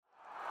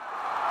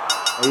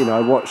I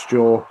watched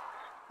your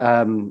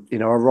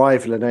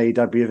arrival in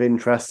AEW of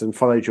interest and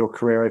followed your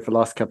career over the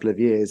last couple of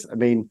years. I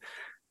mean,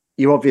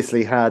 you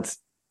obviously had,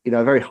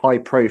 a very high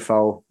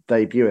profile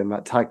debut in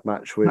that tag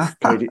match with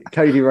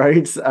Cody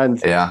Rhodes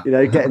and, Yeah.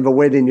 getting the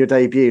win in your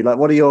debut. Like,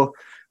 what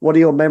are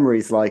your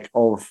memories like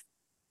of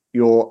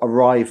your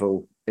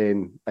arrival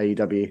in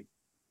AEW?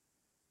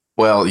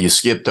 Well, you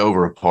skipped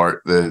over a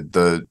part.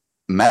 The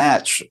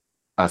match,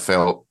 I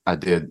felt I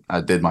did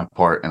my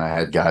part, and I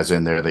had guys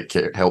in there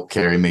that helped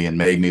carry me and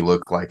made me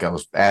look like I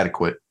was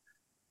adequate.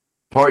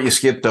 Part you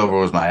skipped over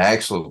was my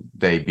actual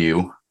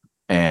debut,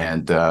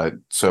 and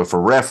so for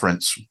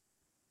reference,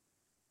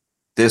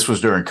 this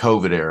was during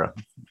COVID era.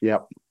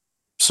 Yep.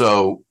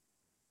 So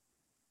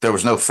there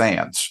was no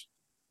fans.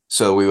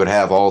 So we would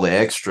have all the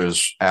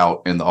extras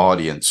out in the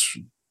audience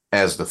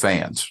as the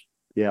fans.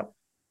 Yep.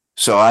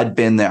 So I'd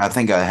been there. I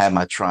think I had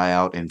my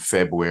tryout in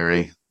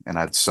February and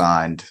I'd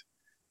signed.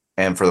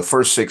 And for the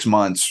first 6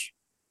 months,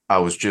 I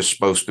was just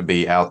supposed to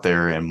be out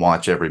there and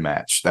watch every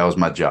match. That was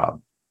my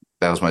job.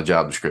 That was my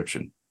job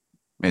description,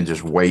 and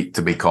just wait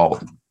to be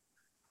called.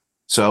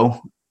 So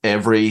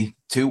every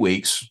 2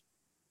 weeks,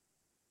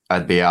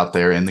 I'd be out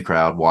there in the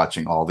crowd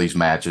watching all these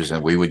matches,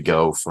 and we'd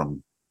go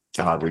from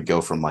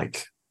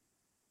like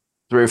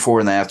 3 or 4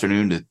 in the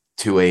afternoon to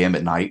 2 a.m.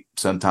 at night.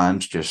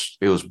 Sometimes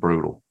it was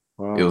brutal.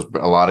 Wow. It was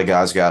a lot of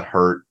guys got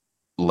hurt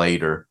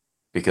later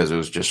because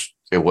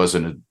it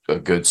wasn't a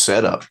good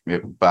setup.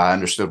 But I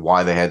understood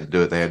why they had to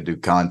do it. They had to do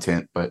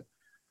content, but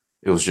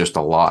it was just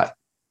a lot.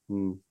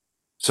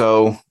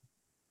 So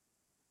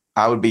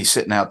I would be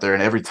sitting out there,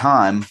 and every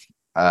time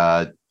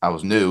I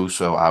was new,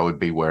 so I would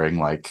be wearing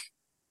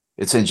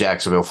it's in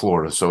Jacksonville,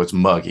 Florida, so it's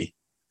muggy.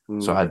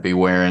 So I'd be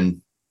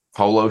wearing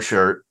polo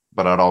shirt,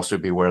 but I'd also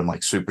be wearing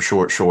super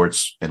short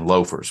shorts and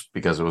loafers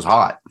because it was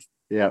hot.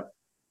 Yeah.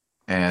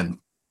 And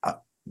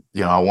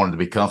I wanted to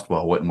be comfortable.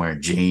 I wasn't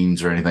wearing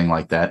jeans or anything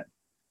like that.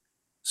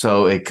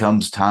 So it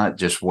comes time,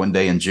 just one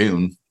day in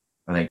June,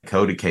 I think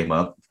Cody came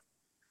up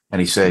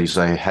and he's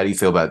like, how do you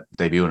feel about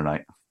debuting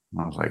tonight?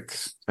 I was like,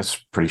 that's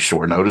pretty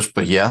short notice,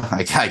 but yeah,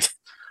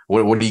 what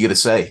are you going to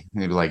say?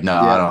 And he'd be like, no,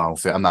 Yeah. I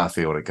don't know. I'm not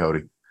feeling it,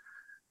 Cody.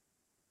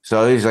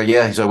 So he's like,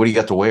 yeah. He's like, what do you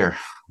got to wear?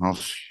 I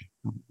was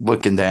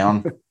looking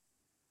down.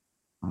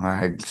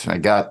 I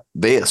got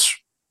this.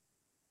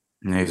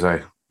 And he's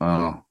like,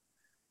 oh.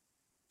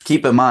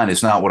 Keep in mind,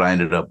 it's not what I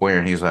ended up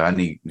wearing. He's like,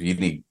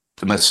 you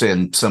must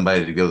send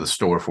somebody to go to the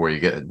store for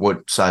you.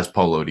 What size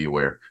polo do you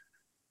wear?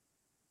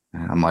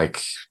 And I'm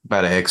like,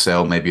 about an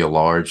XL, maybe a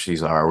large.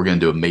 He's like, all right, we're going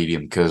to do a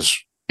medium. Because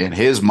in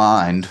his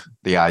mind,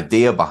 the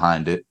idea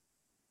behind it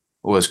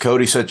was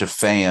Cody's such a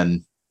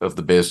fan of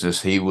the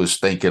business. He was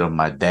thinking of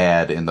my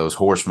dad in those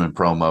Horseman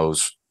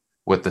promos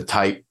with the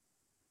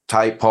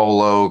tight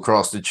polo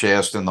across the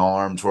chest, and the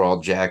arms were all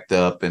jacked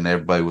up, and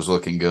everybody was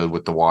looking good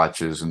with the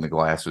watches and the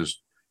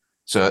glasses.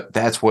 So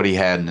that's what he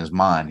had in his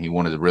mind. He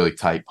wanted a really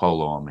tight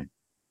polo on me.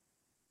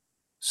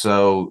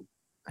 So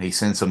he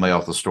sends somebody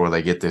off the store.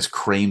 They get this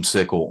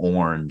creamsicle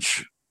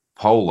orange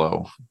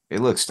polo.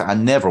 I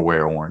never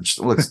wear orange.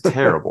 It looks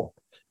terrible.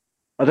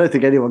 I don't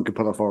think anyone could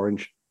pull off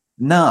orange.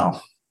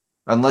 No,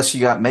 unless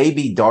you got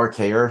maybe dark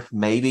hair,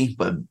 maybe,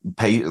 but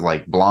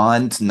like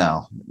blonde,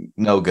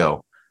 no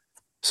go.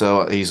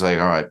 So he's like,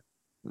 all right,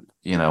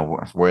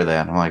 wear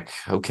that. I'm like,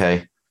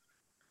 okay.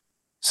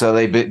 So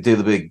they do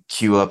the big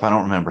queue up. I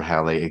don't remember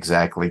how they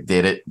exactly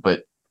did it,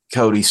 but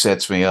Cody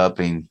sets me up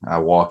and I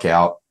walk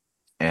out,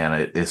 and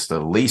it's the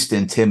least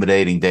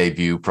intimidating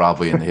debut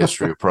probably in the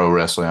history of pro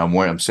wrestling.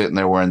 I'm sitting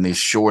there wearing these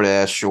short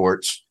ass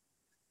shorts,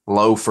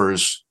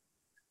 loafers,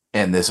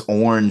 and this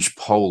orange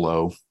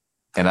polo.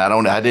 And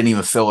I didn't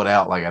even fill it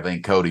out like I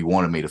think Cody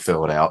wanted me to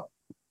fill it out.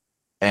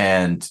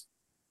 And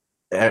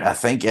I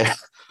think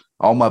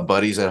all my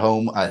buddies at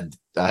home, I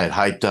had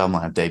hyped up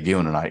my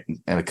debuting tonight,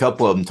 and a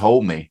couple of them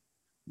told me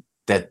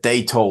that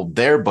they told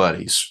their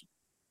buddies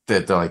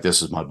that they're like,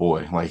 this is my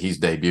boy, like he's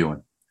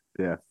debuting.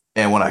 Yeah.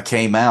 And when I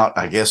came out,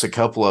 I guess a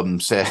couple of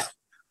them said,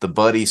 the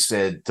buddies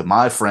said to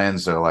my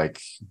friends, they're like,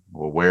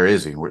 well, where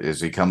is he?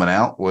 Is he coming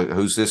out?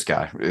 Who's this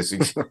guy? Is he?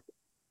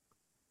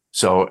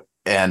 So,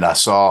 and I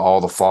saw all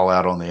the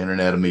fallout on the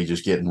internet of me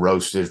just getting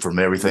roasted from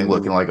everything,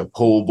 looking like a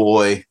pool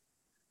boy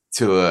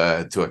to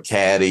a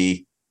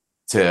caddy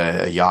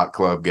to a yacht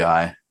club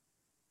guy.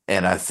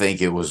 And I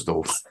think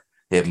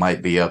it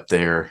might be up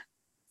there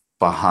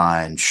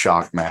behind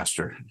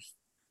Shockmaster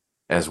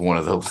as one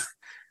of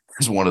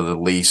the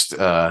least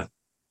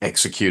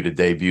executed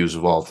debuts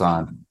of all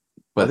time.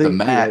 But the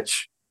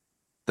match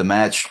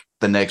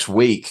the next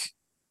week,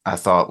 I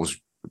thought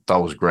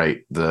was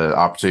great. The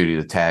opportunity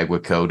to tag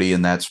with Cody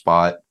in that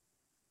spot,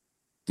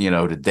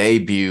 to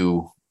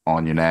debut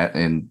on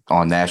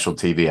national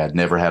TV. I'd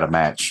never had a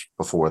match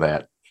before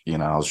that.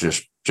 I was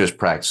just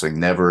practicing,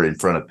 never in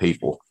front of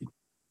people.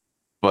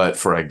 But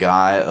for a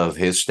guy of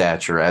his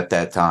stature at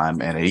that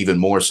time, and even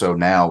more so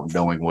now,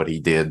 knowing what he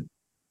did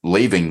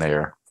leaving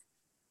there,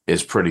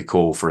 is pretty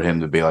cool for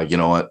him to be like, you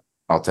know what,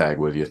 I'll tag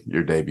with you,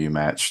 your debut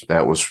match.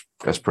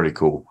 That's pretty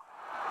cool.